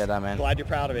really appreciate is. that, man. Glad you're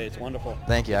proud of it. It's wonderful.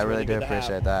 Thank you. It's I really do good to have.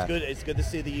 appreciate that. It's good to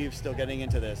see the youth still getting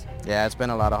into this. Yeah, it's been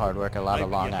a lot of hard work, a lot of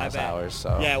I long-ass bet. hours.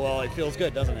 So. Yeah, well, it feels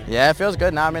good, doesn't it? Yeah, it feels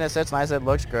good now. I mean, it sits nice. It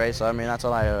looks great. So, I mean, that's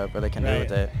all I really can do Right.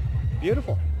 with it.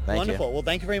 Beautiful. Thank you. Wonderful. Well,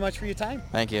 thank you very much for your time.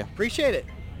 Thank you. Appreciate it.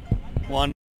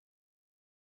 One.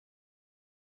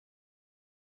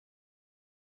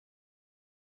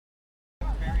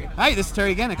 Hi, this is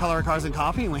Terry again at Colorado Cars and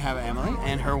Coffee, and we have Emily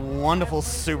and her wonderful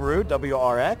Subaru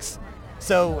WRX.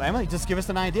 So, Emily, just give us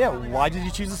an idea. Why did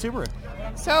you choose a Subaru?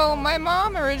 So my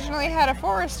mom originally had a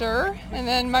Forester, and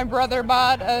then my brother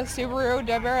bought a Subaru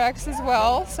WRX as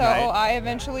well. So Right. I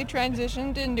eventually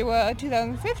transitioned into a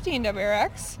 2015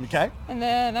 WRX. Okay. And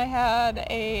then I had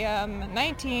a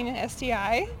 19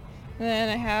 STI. And then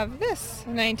I have this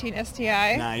 19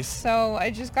 STI. Nice. So I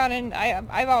just got in.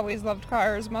 I've always loved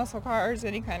cars, muscle cars,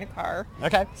 any kind of car.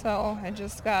 Okay. So I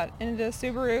just got into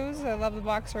Subarus. I love the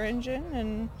Boxer engine,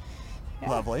 and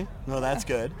Lovely. Well, that's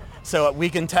good. So we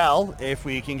can tell if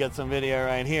we can get some video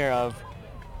right here of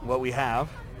what we have.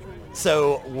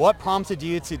 So what prompted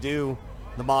you to do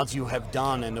the mods you have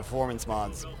done in the performance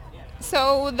mods?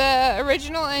 So the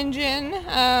original engine,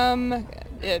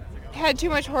 it had too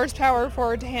much horsepower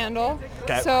for it to handle.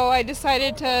 Okay. So I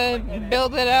decided to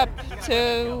build it up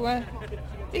to,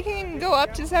 it can go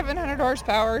up to 700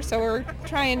 horsepower. So we're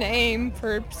trying to aim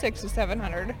for 600 to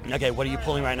 700. Okay, what are you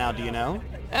pulling right now? Do you know?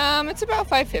 It's about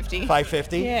 550.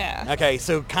 550? Yeah. Okay,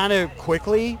 so kind of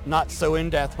quickly, not so in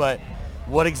depth, but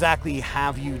what exactly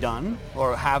have you done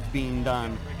or have been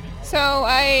done? So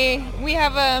we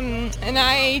have an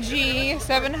IAG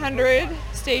 700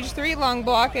 stage 3 long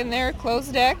block in there,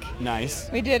 closed deck.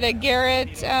 Nice. We did a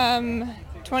Garrett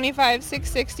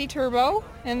 25660 turbo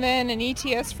and then an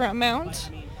ETS front mount.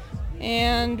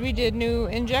 And we did new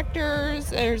injectors.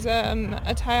 There's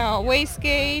a tile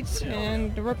wastegate,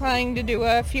 and we're planning to do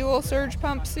a fuel surge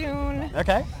pump soon.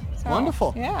 Okay. So,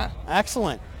 Wonderful. Yeah.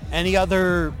 Excellent. Any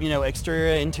other,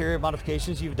 exterior, interior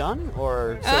modifications you've done,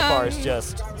 or so far it's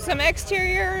just some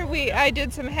exterior? I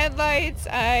did some headlights.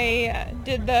 I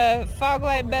did the fog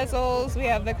light bezels. We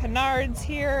have the canards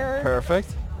here.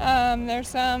 perfect? There's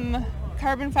some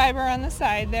carbon fiber on the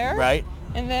side there. Right.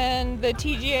 And then the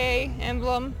TGA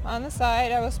emblem on the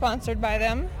side. I was sponsored by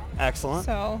them. Excellent.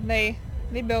 So they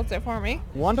built it for me.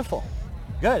 Wonderful.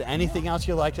 Good. Anything else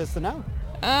you'd like us to know?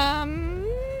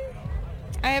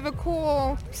 I have a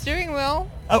cool steering wheel.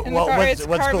 Oh, in well, the car. what's It's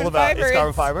cool carbon about it? fiber. It's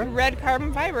carbon fiber? Red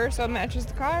carbon fiber, so it matches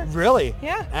the car. Really?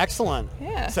 Yeah. Excellent.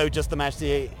 Yeah. So just to match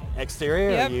the exterior?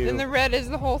 or Yep, you... and the red is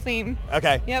the whole theme.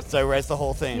 Okay. Yep. So red's the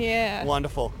whole thing. Yeah.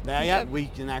 Wonderful. Now, yeah, Yep. we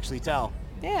can actually tell.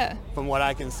 Yeah. From what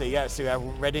I can see, yeah. So you have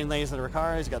red inlays in the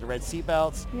cars, you got the red seat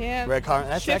belts, Yeah. red car.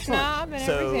 That's Shift excellent. knob and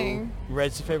so everything.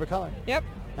 red's your favorite color. Yep.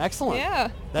 Excellent. Yeah.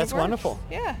 That's it works. wonderful.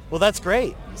 Yeah. Well, that's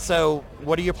great. So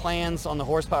what are your plans on the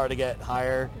horsepower to get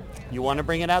higher? You want to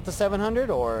bring it out to 700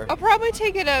 or? I'll probably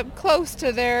take it up close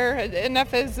to there,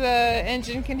 enough as the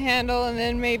engine can handle, and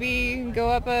then maybe go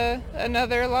up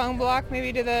another long block,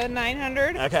 maybe to the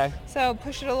 900. Okay. So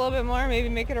push it a little bit more, maybe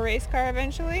make it a race car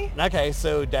eventually. Okay,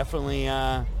 so definitely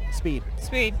speed.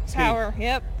 Speed, power,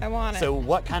 yep, I want it. So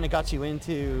what kind of got you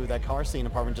into that car scene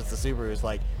apart from just the Subarus,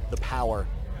 like the power,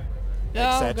 Oh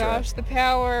etc.? gosh, the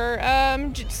power.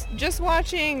 Just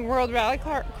watching World Rally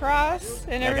Cross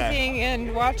and Okay. everything,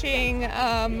 and watching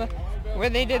where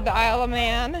they did the Isle of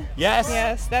Man. Yes.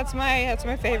 Yes, that's my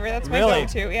favorite. That's my Really?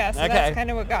 go-to. Yeah, so Okay. that's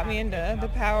kind of what got me into the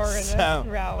power and So,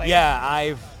 the rally.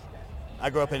 yeah, I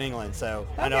grew up in England, so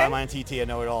I know Okay. I'm on TT, I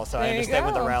know it all, so I There you understand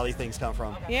where the go. rally things come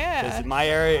from. Yeah. 'Cause in my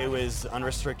area, it was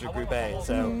unrestricted Group A,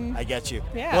 so I get you.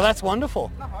 Yeah. Well, that's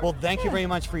wonderful. Well, thank you very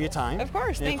much for your time. Of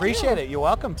course, I thank appreciate you. it. You're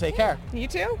welcome. Take care. You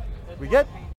too. We good?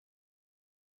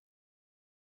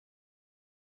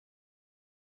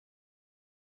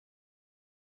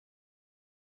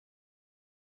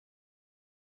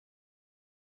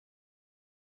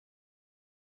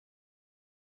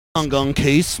 Gong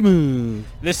K Smooth.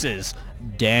 This is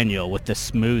Daniel with the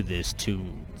smoothest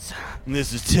tunes.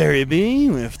 This is Terry B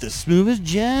with the smoothest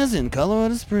jazz in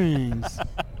Colorado Springs.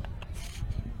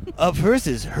 Up first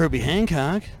is Herbie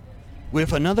Hancock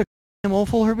with another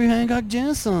awful Herbie Hancock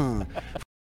jazz song.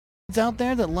 It's out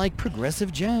there that like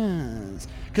progressive jazz.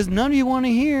 Because none of you want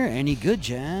to hear any good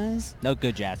jazz. No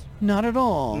good jazz. Not at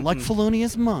all. Like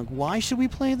Felonious Monk. Why should we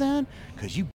play that?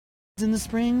 Because you in the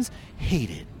Springs hate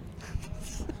it.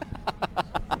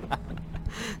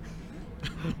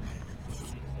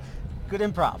 Good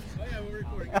improv.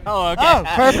 Oh, okay. Oh,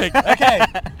 perfect. Okay.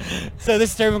 So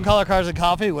this is Terry from Color Cars and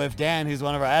Coffee with Dan, who's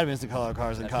one of our admins at Color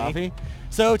Cars and Coffee.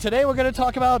 So today we're going to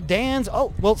talk about Dan's...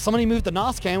 Oh, well, somebody moved the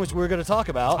NOS cam, which we're going to talk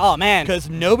about. Oh, man. Because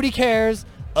nobody cares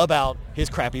about his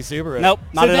crappy Subaru. Nope,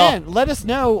 not at all. Dan, let us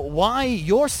know why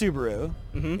your Subaru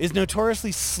is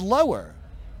notoriously slower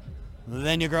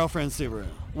than your girlfriend's Subaru.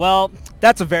 Well,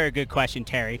 that's a very good question,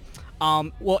 Terry.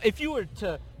 Well, if you were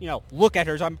to, look at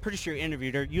hers, I'm pretty sure you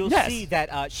interviewed her, you'll Yes. see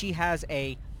that she has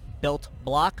a built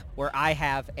block where I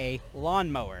have a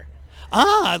lawnmower.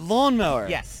 Ah, lawnmower.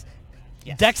 Yes.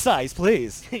 Yes. Deck size,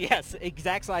 please. Yes,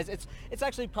 exact size. It's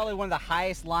actually probably one of the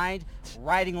highest lined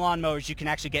riding lawnmowers you can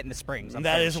actually get in the Springs. I'm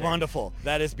That fairly is sure. wonderful.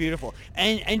 That is beautiful.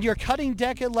 And your cutting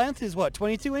deck at length is what,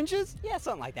 22 inches? Yeah,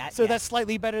 something like that. So yeah. that's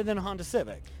slightly better than a Honda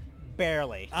Civic.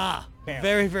 barely. Ah, Barely.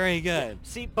 very, very good.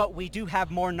 See, but we do have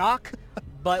more knock,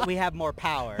 but we have more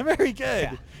power. Very good.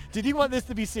 Yeah. Did you want this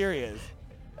to be serious?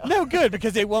 No, good,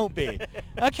 because it won't be.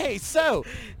 Okay, so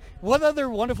what other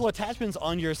wonderful attachments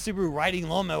on your Subaru riding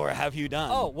lawnmower have you done?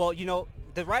 Oh, well,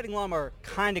 the riding lawnmower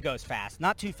kind of goes fast,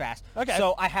 not too fast. Okay.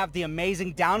 So I have the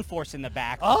amazing downforce in the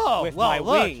back with well, my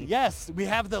look, wing. yes, we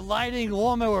have the lighting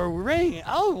lawnmower ring.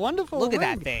 Oh, wonderful. Look at ring.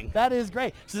 that thing. That is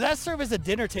great. So that serves as a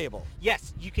dinner table.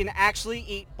 Yes, you can actually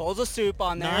eat bowls of soup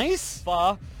on there. Nice.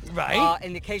 Pho. Right.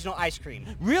 And occasional ice cream.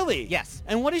 Really? Yes.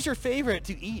 And what is your favorite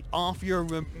to eat off your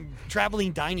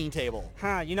traveling dining table?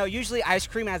 Usually ice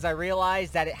cream, as I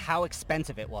realized how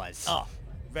expensive it was. Oh,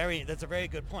 that's a very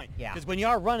good point. Yeah. Because when you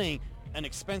are running an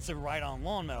expensive ride-on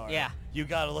lawnmower, you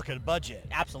got to look at a budget.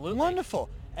 Absolutely. Wonderful.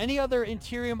 Any other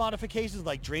interior modifications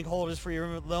like drink holders for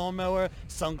your lawnmower,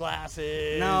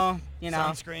 sunglasses? No,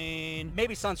 sunscreen.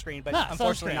 Maybe sunscreen, but No,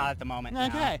 unfortunately sunscreen. not at the moment.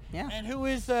 Okay. No. Yeah. And who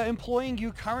is employing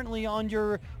you currently on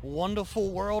your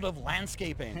wonderful world of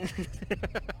landscaping?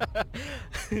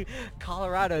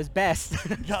 Colorado's best.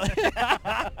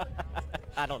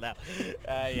 I don't know.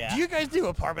 Yeah. Do you guys do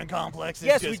apartment complexes?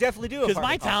 Yes, we definitely do. Because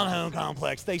my apartment townhome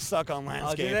complex, they suck on do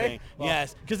landscaping. they? Well-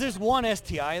 Yes, because there's one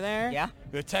STI there. Yeah.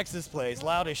 The Texas plays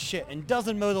loud as shit and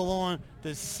doesn't mow the lawn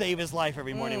to save his life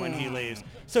every morning when he leaves.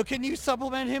 So can you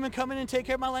supplement him and come in and take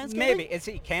care of my landscaping? Maybe. Is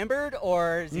he cambered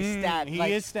or is he stacked? He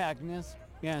is stacked.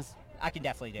 Yes. I can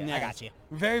definitely do it. Yes. I got you.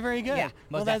 Very, very good. Yeah,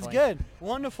 well, most that's definitely. good.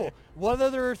 Wonderful. What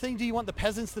other thing do you want the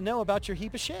peasants to know about your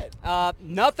heap of shit?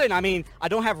 Nothing. I mean, I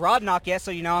don't have rod knock yet,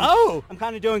 so I'm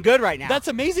kind of doing good right now. That's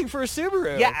amazing for a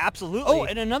Subaru. Yeah, absolutely. Oh,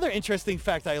 and another interesting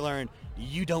fact I learned,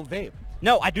 you don't vape.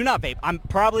 No, I do not vape. I'm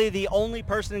probably the only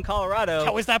person in Colorado.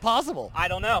 How is that possible? I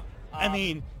don't know. I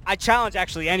mean, I challenge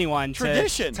actually anyone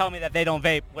tradition. to tell me that they don't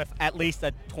vape with at least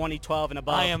a 2012 and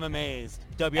above. I am amazed.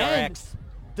 WRX.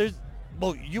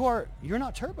 You're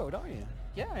not turboed, are you?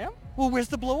 Yeah, I am. Well, where's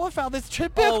the blow-off valve? That's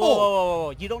typical.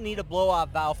 Whoa. You don't need a blow-off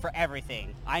valve for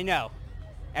everything. I know.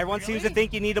 Everyone seems to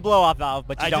think you need a blow-off valve,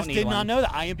 but you don't need one. I just did not know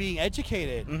that. I am being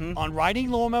educated on riding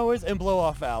lawnmowers and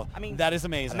blow-off valve. I mean, that is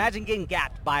amazing. Imagine getting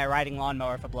gapped by a riding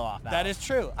lawnmower with a blow-off valve. That is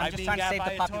true. I'm just trying to save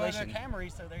the population. Camry,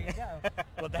 so there you go.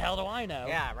 What the hell do I know?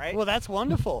 Yeah, right? Well, that's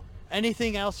wonderful.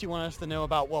 Anything else you want us to know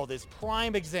about, this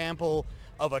prime example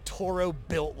of a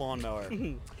Toro-built lawnmower?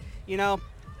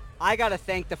 I got to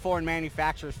thank the foreign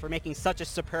manufacturers for making such a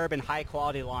superb and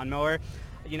high-quality lawnmower.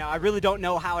 I really don't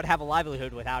know how I'd have a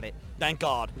livelihood without it. Thank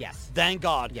God. Yes. Thank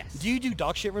God. Yes. Do you do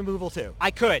dog shit removal too? I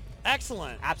could.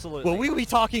 Excellent. Absolutely. Well, we'll be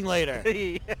talking later.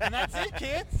 And that's it,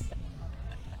 kids.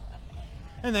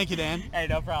 And thank you, Dan. Hey,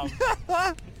 no problem.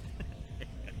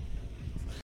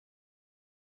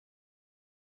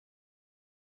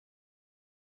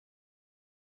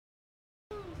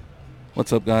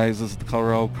 What's up, guys? This is the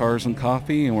Colorado Cars and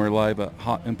Coffee, and we're live at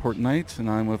Hot Import Night, and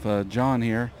I'm with John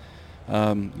here. You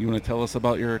want to tell us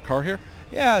about your car here?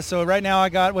 Yeah, so right now I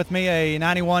got with me a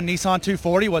 91 Nissan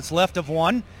 240, what's left of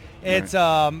one. It's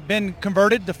been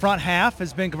converted, the front half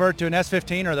has been converted to an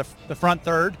S15, or the front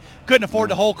third. Couldn't afford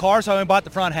the whole car, so I only bought the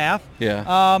front half. Yeah.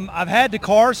 I've had the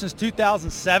car since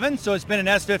 2007, so it's been an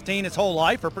S15 its whole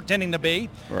life, or pretending to be.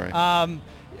 Right.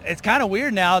 It's kind of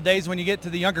weird nowadays when you get to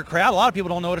the younger crowd. A lot of people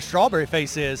don't know what a strawberry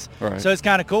face is. Right. So it's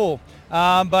kind of cool.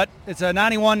 But it's a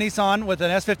 91 Nissan with an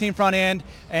S15 front end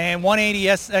and 180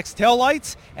 SX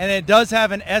taillights, and it does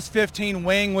have an S15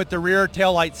 wing with the rear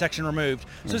taillight section removed.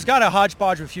 So it's got a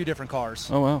hodgepodge of a few different cars.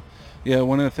 Oh, wow. Yeah,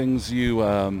 one of the things you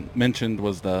mentioned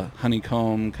was the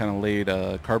honeycomb kind of laid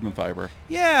carbon fiber.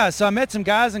 Yeah, so I met some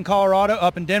guys in Colorado,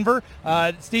 up in Denver,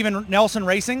 Steven Nelson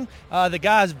Racing. The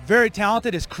guy's very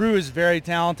talented, his crew is very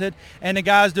talented, and the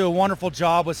guys do a wonderful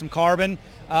job with some carbon.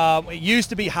 It used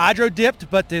to be hydro dipped,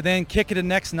 but to then kick it the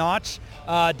next notch,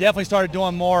 definitely started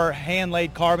doing more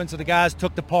hand-laid carbon, so the guys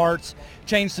took the parts,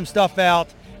 changed some stuff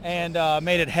out, and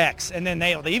made it hex. And then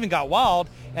they even got wild,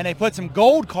 and they put some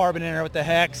gold carbon in there with the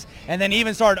hex, and then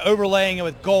even started overlaying it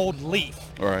with gold leaf.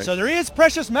 All right. So there is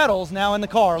precious metals now in the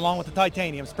car along with the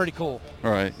titanium. It's pretty cool.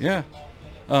 All right, yeah.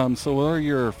 So what are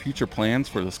your future plans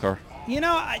for this car?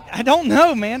 I don't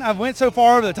know, man. I went so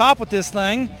far over the top with this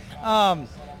thing.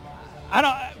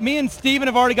 Me and Steven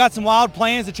have already got some wild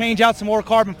plans to change out some more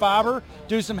carbon fiber,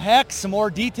 do some hex, some more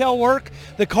detail work.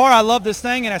 The car, I love this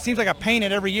thing, and it seems like I paint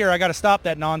it every year. I got to stop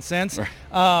that nonsense.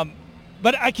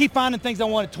 But I keep finding things I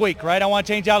want to tweak, right? I want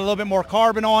to change out a little bit more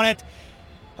carbon on it.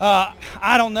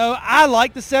 I don't know. I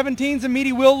like the 17s and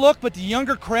meaty wheel look, but the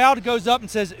younger crowd goes up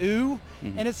and says, ooh,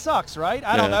 and it sucks, right?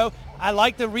 I don't know. I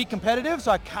like the re-competitive,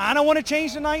 so I kind of want to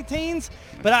change the 19s,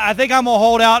 but I think I'm going to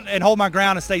hold out and hold my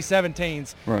ground and stay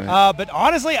 17s. Right. But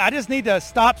honestly, I just need to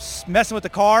stop messing with the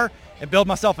car and build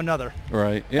myself another.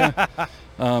 Right, yeah.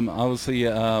 Obviously,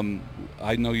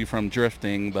 I know you from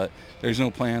drifting, but there's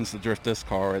no plans to drift this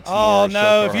car. It's Oh more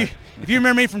no! show car. If you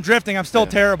remember me from drifting, I'm still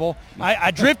terrible.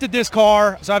 I drifted this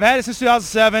car, so I've had it since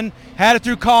 2007. Had it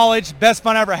through college. Best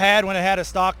fun I ever had when it had a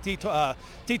stock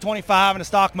T25 and a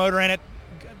stock motor in it.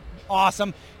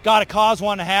 Awesome. Got a Cos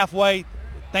one halfway.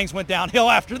 Things went downhill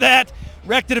after that.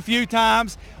 Wrecked it a few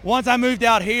times. Once I moved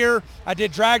out here, I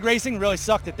did drag racing. Really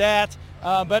sucked at that.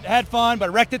 But had fun,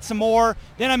 but wrecked it some more.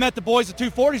 Then I met the boys at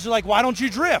 240s. They're like, why don't you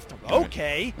drift?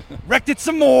 Okay. Wrecked it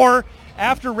some more.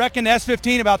 After wrecking the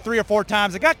S15 about 3 or 4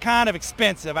 times, it got kind of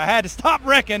expensive. I had to stop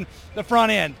wrecking the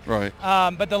front end. Right.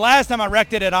 But the last time I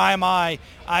wrecked it at IMI,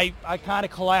 I kind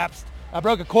of collapsed. I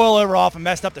broke a coilover off and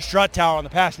messed up the strut tower on the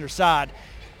passenger side.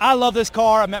 I love this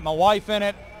car. I met my wife in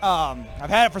it. I've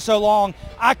had it for so long,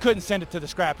 I couldn't send it to the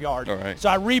scrapyard. All right. So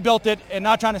I rebuilt it, and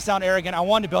not trying to sound arrogant, I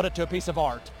wanted to build it to a piece of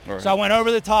art. All right. So I went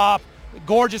over the top,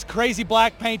 gorgeous, crazy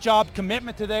black paint job,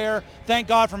 commitment to there. Thank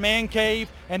God for Man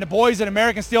Cave and the boys at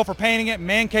American Steel for painting it,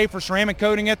 Man Cave for ceramic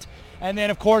coating it. And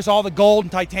then, of course, all the gold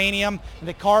and titanium, and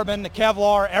the carbon, the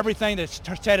Kevlar, everything that's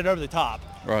set it over the top.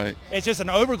 Right. It's just an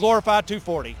over-glorified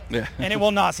 240. Yeah. And it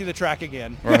will not see the track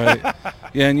again. Right.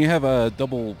 Yeah, and you have a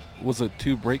double, was it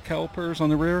 2 brake calipers on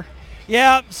the rear?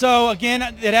 Yeah, so again,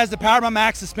 it has the Power by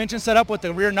Max suspension set up with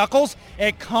the rear knuckles.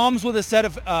 It comes with a set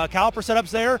of caliper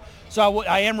setups there. So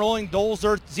I am rolling Dole's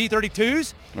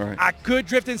Z32s. All right. I could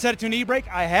drift and set it to an e-brake.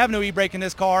 I have no e-brake in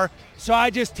this car, so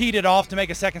I just teed it off to make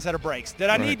a second set of brakes. Did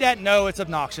I need that? No, it's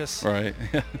obnoxious. Right.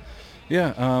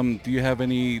 Yeah. Do you have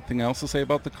anything else to say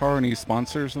about the car? Any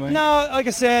sponsors? Or anything? No, like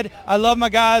I said, I love my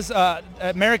guys at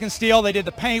American Steel. They did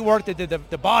the paint work, they did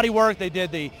the body work, they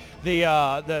did the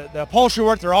upholstery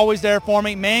work. They're always there for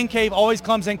me. Man Cave always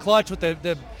comes in clutch with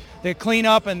the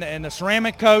cleanup and the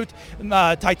ceramic coat.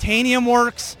 Titanium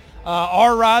Works,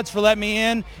 R-Rods for letting me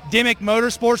in. Dimmick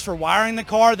Motorsports for wiring the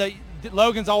car.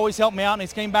 Logan's always helped me out, and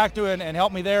he's came back to it and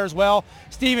helped me there as well.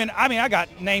 Steven, I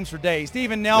got names for days.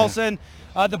 Steven Nelson.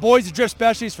 Yeah. The boys at Drift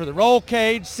Specialties for the roll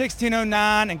cage,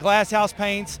 1609, and Glass House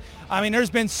paints. There's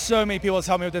been so many people that's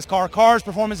helped me with this car. Cars,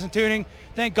 performance, and tuning.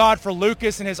 Thank God for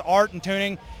Lucas and his art and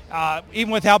tuning.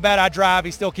 Even with how bad I drive,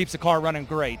 he still keeps the car running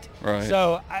great. Right.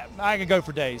 So I could go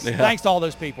for days. Yeah. Thanks to all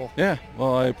those people. Yeah.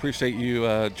 Well, I appreciate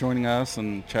you joining us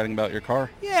and chatting about your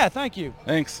car. Yeah, thank you.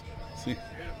 Thanks. See you.